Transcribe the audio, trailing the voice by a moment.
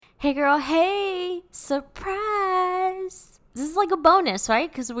Hey girl, hey, surprise. This is like a bonus, right?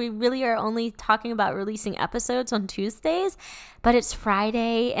 Because we really are only talking about releasing episodes on Tuesdays, but it's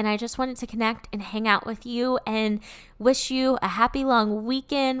Friday and I just wanted to connect and hang out with you and wish you a happy long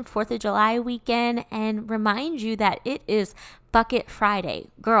weekend, 4th of July weekend, and remind you that it is Bucket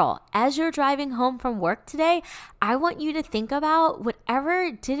Friday. Girl, as you're driving home from work today, I want you to think about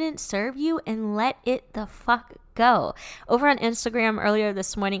whatever didn't serve you and let it the fuck go. Over on Instagram earlier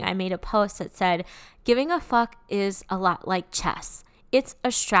this morning, I made a post that said, giving a fuck is a lot like chess. It's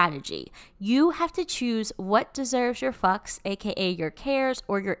a strategy. You have to choose what deserves your fucks, aka your cares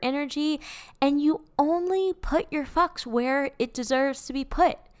or your energy, and you only put your fucks where it deserves to be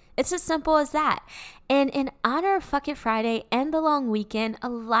put. It's as simple as that. And in honor of Fuck It Friday and the long weekend, a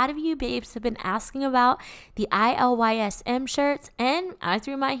lot of you babes have been asking about the ILYSM shirts, and I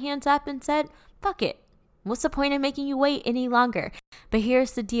threw my hands up and said, fuck it. What's the point of making you wait any longer? But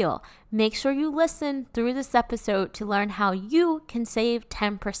here's the deal. Make sure you listen through this episode to learn how you can save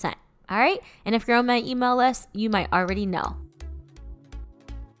 10%. All right? And if you're on my email list, you might already know.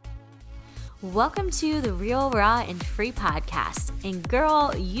 Welcome to the Real, Raw, and Free podcast. And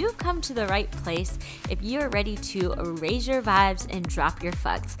girl, you've come to the right place if you're ready to raise your vibes and drop your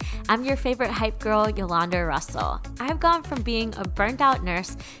fucks. I'm your favorite hype girl, Yolanda Russell. I've gone from being a burnt out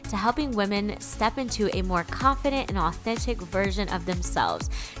nurse to helping women step into a more confident and authentic version of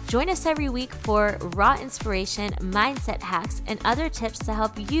themselves. Join us every week for raw inspiration, mindset hacks, and other tips to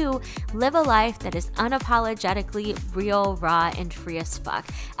help you live a life that is unapologetically real, raw, and free as fuck.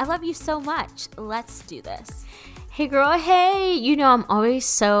 I love you so much. Let's do this. Hey girl, hey, you know I'm always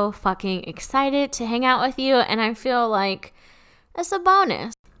so fucking excited to hang out with you, and I feel like it's a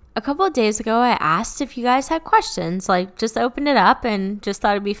bonus. A couple of days ago, I asked if you guys had questions, like just opened it up and just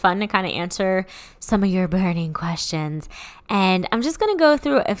thought it'd be fun to kind of answer some of your burning questions. And I'm just going to go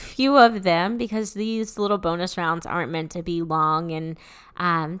through a few of them because these little bonus rounds aren't meant to be long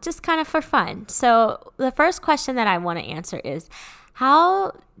and just kind of for fun. So the first question that I want to answer is,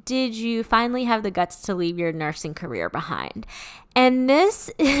 how did you finally have the guts to leave your nursing career behind? And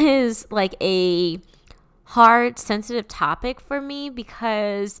this is like a hard, sensitive topic for me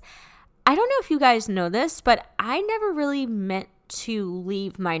because I don't know if you guys know this, but I never really meant to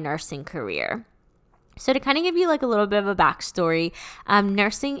leave my nursing career. So to kind of give you like a little bit of a backstory,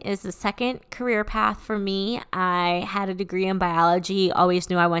 nursing is the second career path for me. I had a degree in biology, always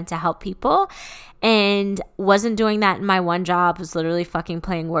knew I wanted to help people, and wasn't doing that in my one job. Was literally fucking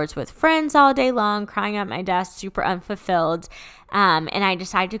playing words with friends all day long, crying at my desk, super unfulfilled. And I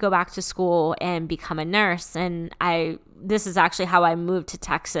decided to go back to school and become a nurse. And this is actually how I moved to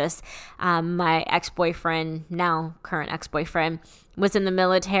Texas. My ex-boyfriend, now current ex-boyfriend, was in the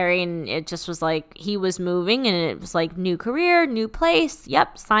military, and it just was like he was moving, and it was like new career, new place.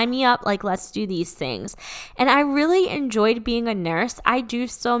 Yep, sign me up. Like, let's do these things. And I really enjoyed being a nurse. I do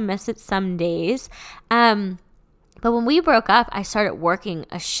still miss it some days. But when we broke up, I started working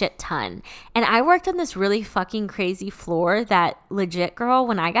a shit ton. And I worked on this really fucking crazy floor that legit, girl,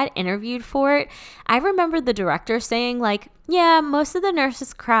 when I got interviewed for it, I remember the director saying like, yeah, most of the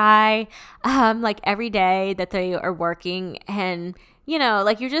nurses cry like every day that they are working. And you know,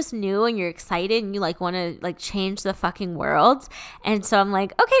 like you're just new and you're excited and you like want to like change the fucking world. And so I'm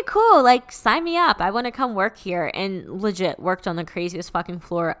like, okay, cool. Like sign me up. I want to come work here, and legit worked on the craziest fucking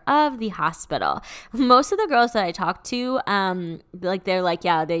floor of the hospital. Most of the girls that I talked to, like they're like,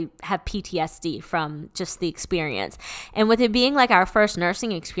 yeah, they have PTSD from just the experience. And with it being like our first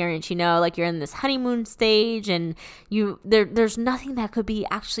nursing experience, you know, like you're in this honeymoon stage and there's nothing that could be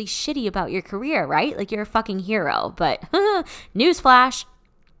actually shitty about your career, right? Like you're a fucking hero, but newsflash.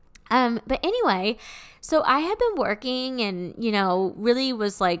 But anyway, so I had been working and, you know, really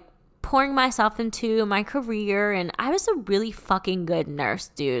was like pouring myself into my career, and I was a really fucking good nurse,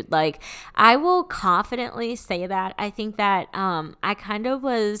 dude. Like I will confidently say that. I think that I kind of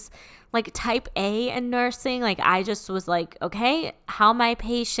was like type A in nursing. Like I just was like, okay, how my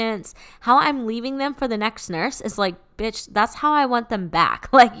patients, how I'm leaving them for the next nurse is like, bitch, that's how I want them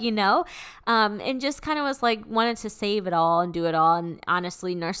back. Like, you know, and just kind of was like, wanted to save it all and do it all. And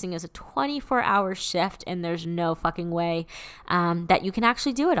honestly, nursing is a 24-hour shift, and there's no fucking way that you can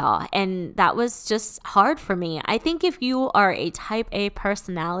actually do it all. And that was just hard for me. I think if you are a type A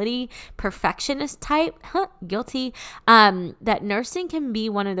personality, perfectionist type, guilty, that nursing can be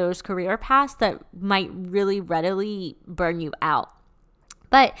one of those career paths that might really readily burn you out.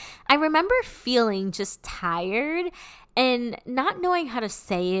 But I remember feeling just tired and not knowing how to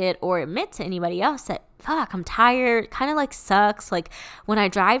say it or admit to anybody else that, fuck, I'm tired, kind of like sucks. Like when I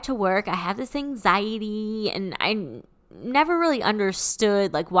drive to work, I have this anxiety and never really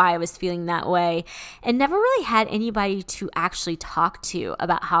understood like why I was feeling that way, and never really had anybody to actually talk to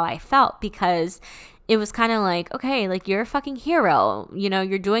about how I felt, because it was kind of like, okay, like you're a fucking hero,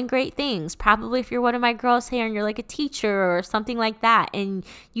 you're doing great things. Probably if you're one of my girls here and you're like a teacher or something like that, and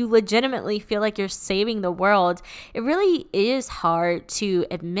you legitimately feel like you're saving the world, it really is hard to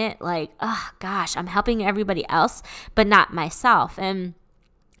admit like, oh gosh, I'm helping everybody else, but not myself. And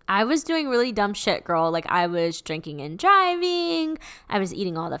I was doing really dumb shit, girl. Like I was drinking and driving. I was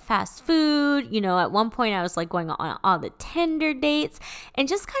eating all the fast food. At one point I was like going on all the Tinder dates and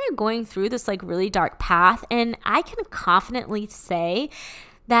just kind of going through this like really dark path. And I can confidently say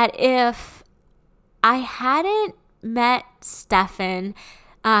that if I hadn't met Stefan,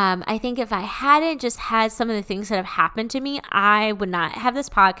 I think if I hadn't just had some of the things that have happened to me, I would not have this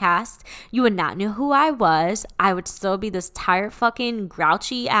podcast. You would not know who I was. I would still be this tired fucking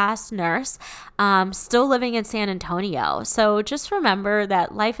grouchy ass nurse, still living in San Antonio. So just remember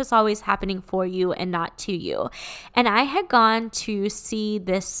that life is always happening for you and not to you. And I had gone to see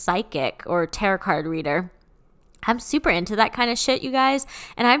this psychic or tarot card reader. I'm super into that kind of shit, you guys.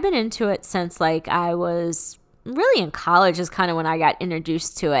 And I've been into it since like I was really in college is kind of when I got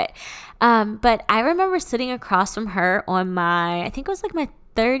introduced to it. But I remember sitting across from her on I think it was like my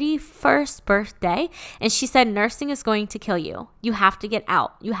 31st birthday. And she said, nursing is going to kill you. You have to get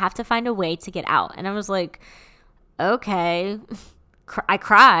out. You have to find a way to get out. And I was like, okay. I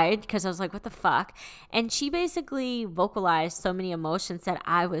cried because I was like, what the fuck? And she basically vocalized so many emotions that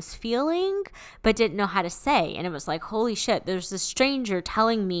I was feeling but didn't know how to say. And it was like, holy shit, there's this stranger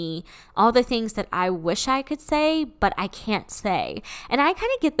telling me all the things that I wish I could say, but I can't say. And I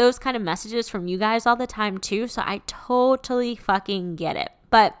kind of get those kind of messages from you guys all the time too. So I totally fucking get it.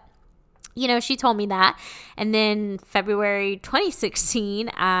 But she told me that. And then February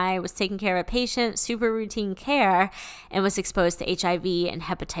 2016, I was taking care of a patient, super routine care, and was exposed to HIV and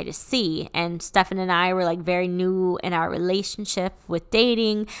hepatitis C. And Stefan and I were like very new in our relationship with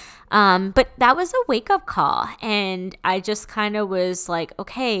dating. But that was a wake-up call. And I just kind of was like,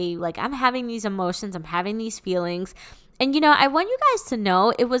 okay, like I'm having these emotions, I'm having these feelings. And, I want you guys to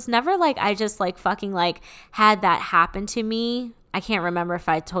know it was never like I just like fucking like had that happen to me. I can't remember if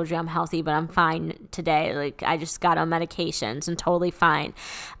I told you I'm healthy, but I'm fine today. Like I just got on medications and totally fine.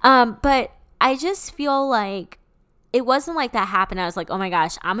 But I just feel like it wasn't like that happened. I was like, oh my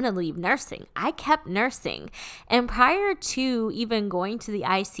gosh, I'm going to leave nursing. I kept nursing. And prior to even going to the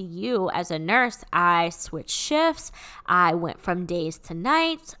ICU as a nurse, I switched shifts. I went from days to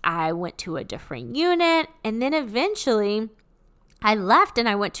nights. I went to a different unit. And then eventually I left and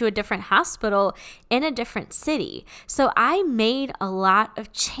I went to a different hospital in a different city. So I made a lot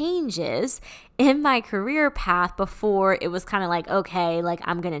of changes in my career path before it was kind of like, okay, like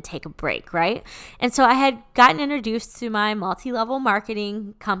I'm going to take a break, right? And so I had gotten introduced to my multi-level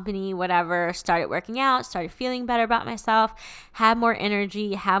marketing company, whatever, started working out, started feeling better about myself, had more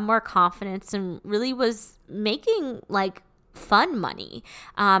energy, had more confidence, and really was making like fun money.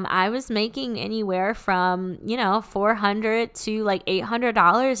 I was making anywhere from, $400 to like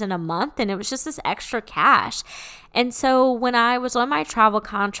 $800 in a month. And it was just this extra cash. And so when I was on my travel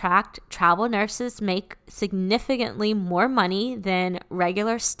contract, travel nurses make significantly more money than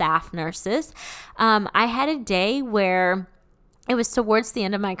regular staff nurses. I had a day where it was towards the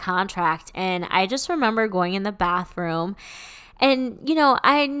end of my contract, and I just remember going in the bathroom. And,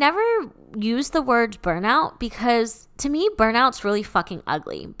 I never use the words burnout because to me, burnout's really fucking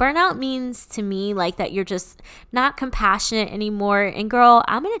ugly. Burnout means to me like that you're just not compassionate anymore. And girl,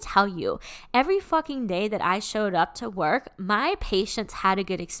 I'm going to tell you, every fucking day that I showed up to work, my patients had a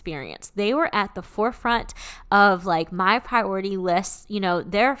good experience. They were at the forefront of like my priority list.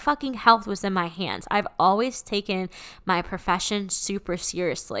 Their fucking health was in my hands. I've always taken my profession super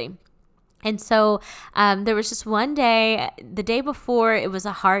seriously. And so there was just one day, the day before, it was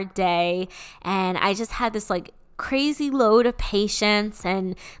a hard day, and I just had this like crazy load of patients.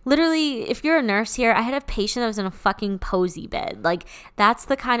 And literally, if you're a nurse here, I had a patient that was in a fucking posy bed. Like that's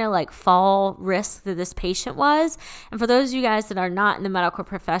the kind of like fall risk that this patient was. And for those of you guys that are not in the medical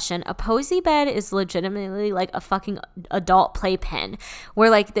profession, a posy bed is legitimately like a fucking adult playpen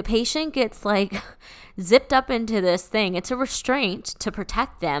where like the patient gets like zipped up into this thing. It's a restraint to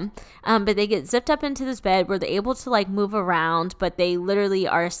protect them, but they get zipped up into this bed where they're able to like move around, but they literally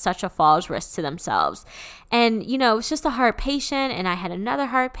are such a falls risk to themselves. And it's just a hard patient, and I had another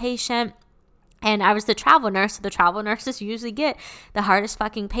hard patient. And I was the travel nurse, so the travel nurses usually get the hardest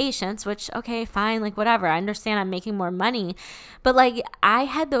fucking patients, which, okay, fine, like whatever. I understand I'm making more money. But like I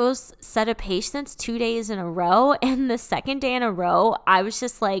had those set of patients 2 days in a row. And the second day in a row, I was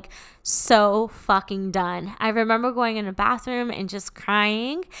just like so fucking done. I remember going in a bathroom and just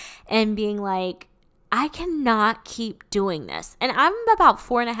crying and being like, I cannot keep doing this. And I'm about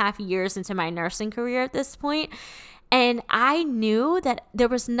 4.5 years into my nursing career at this point. And I knew that there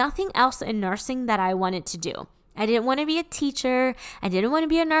was nothing else in nursing that I wanted to do. I didn't want to be a teacher. I didn't want to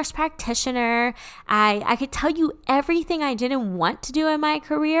be a nurse practitioner. I could tell you everything I didn't want to do in my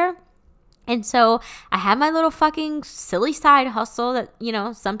career. And so I had my little fucking silly side hustle that, you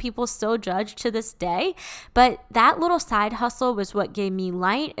know, some people still judge to this day. But that little side hustle was what gave me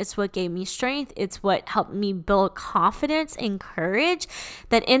light. It's what gave me strength. It's what helped me build confidence and courage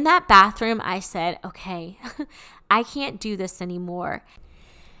that in that bathroom, I said, okay, I can't do this anymore.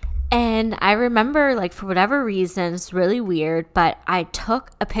 And I remember, like, for whatever reason, it's really weird, but I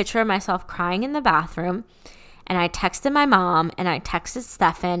took a picture of myself crying in the bathroom. And I texted my mom and I texted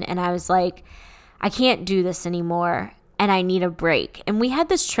Stefan and I was like, I can't do this anymore and I need a break. And we had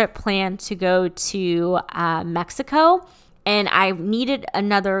this trip planned to go to Mexico, and I needed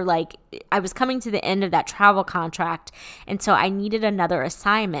another, like, I was coming to the end of that travel contract. And so I needed another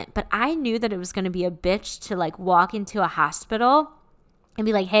assignment, but I knew that it was going to be a bitch to like walk into a hospital and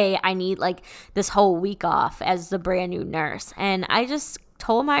be like, hey, I need like this whole week off as the brand new nurse. And I just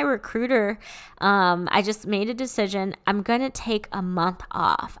told my recruiter, I just made a decision. I'm going to take a month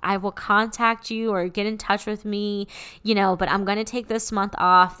off. I will contact you or get in touch with me, you know, but I'm going to take this month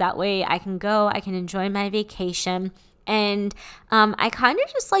off. That way I can go, I can enjoy my vacation. And I kind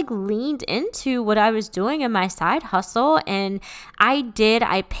of just like leaned into what I was doing in my side hustle. And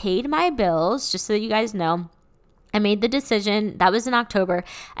I paid my bills, just so that you guys know. I made the decision, that was in October.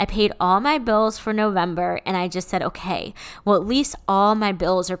 I paid all my bills for November and I just said, okay, well, at least all my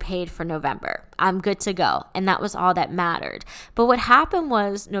bills are paid for November. I'm good to go. And that was all that mattered. But what happened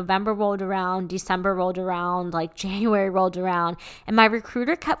was November rolled around, December rolled around, like January rolled around, and my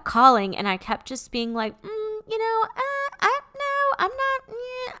recruiter kept calling and I kept just being like,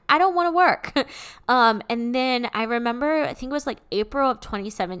 I don't want to work. And then I remember, I think it was like April of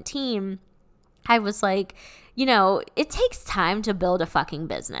 2017, I was like, you know, it takes time to build a fucking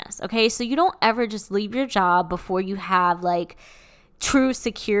business, okay? So you don't ever just leave your job before you have like true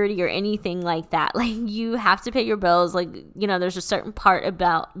security or anything like that. Like you have to pay your bills. Like, you know, there's a certain part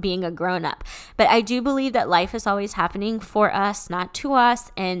about being a grown up. But I do believe that life is always happening for us, not to us,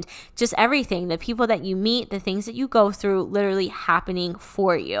 and just everything, the people that you meet, the things that you go through, literally happening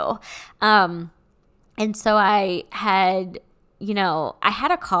for you. And so I had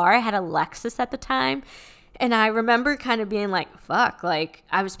a car. I had a Lexus at the time. And I remember kind of being like, fuck, like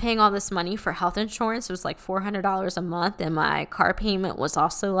I was paying all this money for health insurance. It was like $400 a month. And my car payment was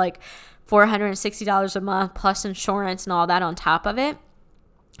also like $460 a month plus insurance and all that on top of it.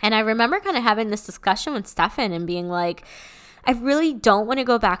 And I remember kind of having this discussion with Stefan and being like, I really don't want to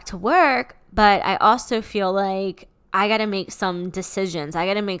go back to work, but I also feel like I got to make some decisions. I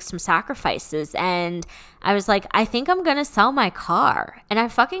got to make some sacrifices. And I was like, I think I'm going to sell my car. And I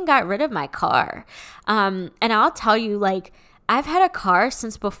fucking got rid of my car. And I'll tell you, like, I've had a car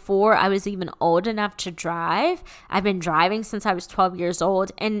since before I was even old enough to drive. I've been driving since I was 12 years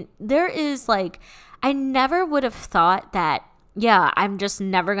old. And there is like, I never would have thought that, yeah, I'm just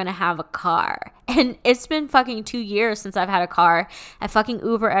never going to have a car. And it's been fucking 2 years since I've had a car. I fucking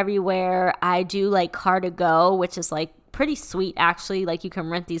Uber everywhere. I do like car to go, which is like pretty sweet actually. Like you can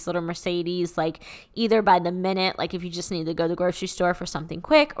rent these little Mercedes like either by the minute, like if you just need to go to the grocery store for something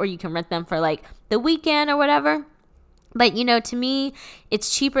quick, or you can rent them for like the weekend or whatever. But, you know, to me,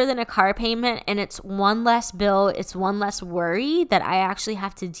 it's cheaper than a car payment, and it's one less bill. It's one less worry that I actually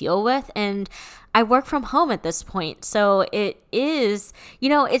have to deal with. And I work from home at this point. So it is, you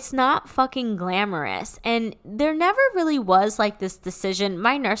know, it's not fucking glamorous. And there never really was like this decision.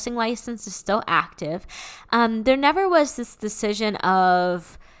 My nursing license is still active. There never was this decision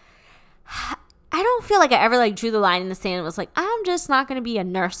of, I don't feel like I ever like drew the line in the sand and was like, I'm just not going to be a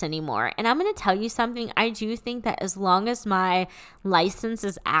nurse anymore. And I'm going to tell you something. I do think that as long as my license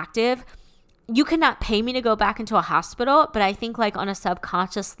is active, you cannot pay me to go back into a hospital. But I think like on a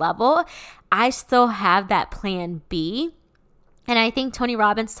subconscious level, I still have that plan B. And I think Tony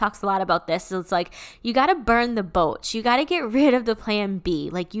Robbins talks a lot about this. It's like, you got to burn the boats. You got to get rid of the plan B.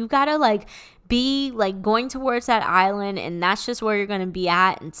 Like you got to like be like going towards that island, and that's just where you're going to be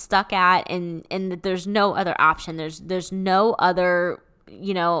at and stuck at. And there's no other option. There's no other,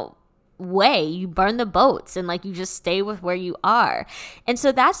 you know, way. You burn the boats and like you just stay with where you are. And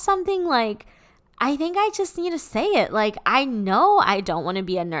so that's something like I think I just need to say it. Like, I know I don't want to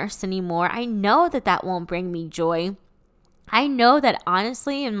be a nurse anymore. I know that won't bring me joy. I know that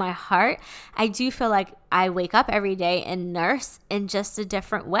honestly, in my heart, I do feel like I wake up every day and nurse in just a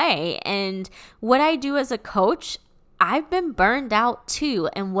different way. And what I do as a coach, I've been burned out too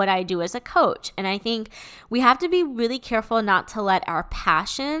in what I do as a coach. And I think we have to be really careful not to let our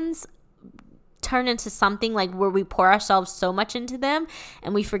passions turn into something like where we pour ourselves so much into them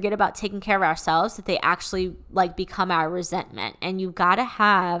and we forget about taking care of ourselves that they actually like become our resentment. And you've got to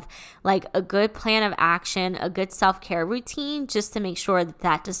have like a good plan of action, a good self-care routine just to make sure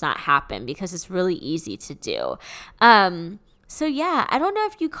that does not happen, because it's really easy to do. So yeah, I don't know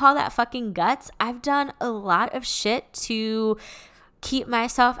if you call that fucking guts. I've done a lot of shit to keep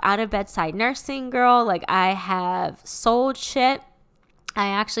myself out of bedside nursing, girl. Like, I have sold shit. I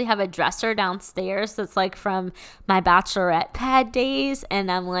actually have a dresser downstairs that's like from my bachelorette pad days.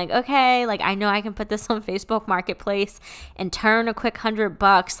 And I'm like, okay, like I know I can put this on Facebook Marketplace and turn a quick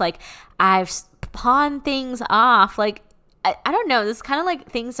 $100. Like, I've pawned things off. Like, I don't know. This is kind of like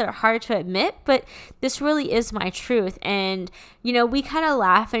things that are hard to admit, but this really is my truth. And, you know, we kind of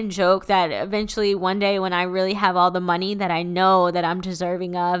laugh and joke that eventually one day when I really have all the money that I know that I'm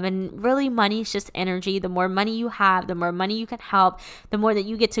deserving of, and really money is just energy. The more money you have, the more money you can help, the more that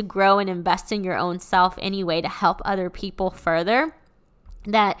you get to grow and invest in your own self anyway to help other people further.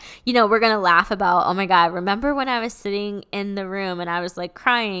 That, you know, we're going to laugh about, oh my God, remember when I was sitting in the room and I was like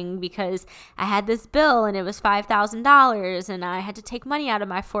crying because I had this bill and it was $5,000 and I had to take money out of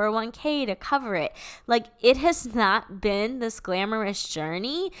my 401k to cover it. Like, it has not been this glamorous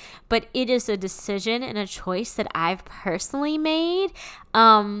journey, but it is a decision and a choice that I've personally made.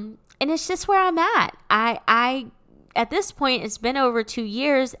 And it's just where I'm at. I at this point, it's been over 2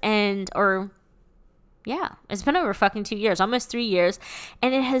 years it's been over fucking 2 years, almost 3 years,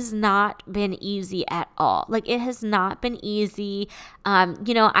 and it has not been easy at all. Like, it has not been easy.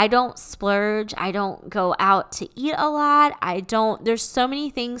 You know, I don't splurge. I don't go out to eat a lot. There's so many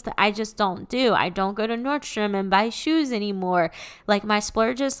things that I just don't do. I don't go to Nordstrom and buy shoes anymore. Like, my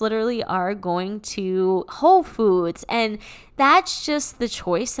splurges literally are going to Whole Foods, and that's just the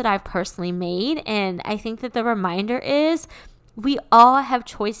choice that I've personally made. And I think that the reminder is, we all have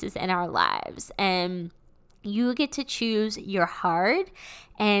choices in our lives, and you get to choose your hard.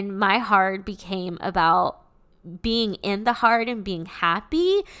 And my hard became about being in the hard and being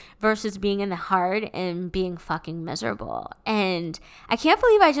happy versus being in the hard and being fucking miserable. And I can't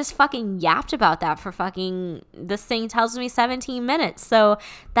believe I just fucking yapped about that for this thing tells me 17 minutes. So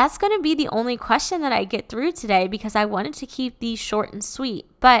that's going to be the only question that I get through today, because I wanted to keep these short and sweet.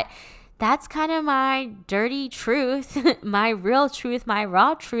 But that's kind of my dirty truth, my real truth, my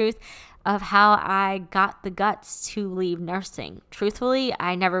raw truth of how I got the guts to leave nursing. Truthfully,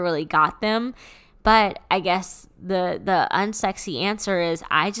 I never really got them, but I guess the unsexy answer is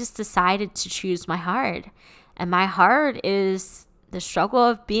I just decided to choose my hard. And my hard is the struggle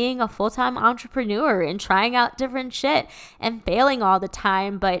of being a full-time entrepreneur and trying out different shit and failing all the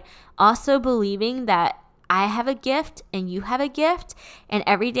time, but also believing that I have a gift and you have a gift, and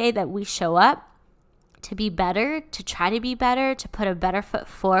every day that we show up to be better, to try to be better, to put a better foot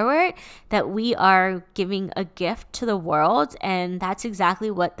forward, that we are giving a gift to the world, and that's exactly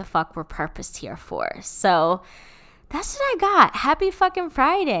what the fuck we're purposed here for. So that's what I got. Happy fucking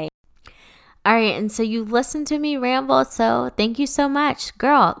Friday. All right, and so you listened to me ramble, so thank you so much.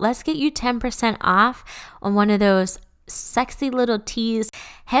 Girl, let's get you 10% off on one of those sexy little teas.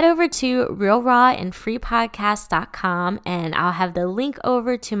 Head over to realrawandfreepodcast.com and I'll have the link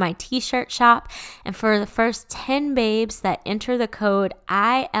over to my t-shirt shop. And for the first 10 babes that enter the code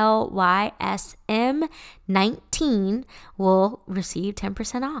ILYSM19 will receive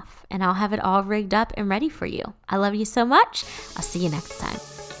 10% off. And I'll have it all rigged up and ready for you. I love you so much. I'll see you next time.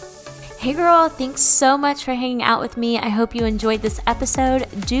 Hey girl, thanks so much for hanging out with me. I hope you enjoyed this episode.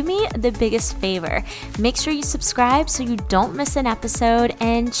 Do me the biggest favor. Make sure you subscribe so you don't miss an episode,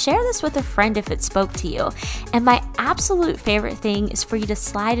 and share this with a friend if it spoke to you. And my absolute favorite thing is for you to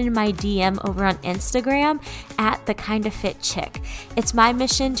slide into my DM over on Instagram at The Kinda Fit Chick. It's my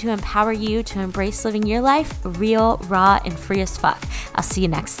mission to empower you to embrace living your life real, raw, and free as fuck. I'll see you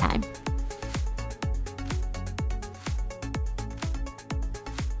next time.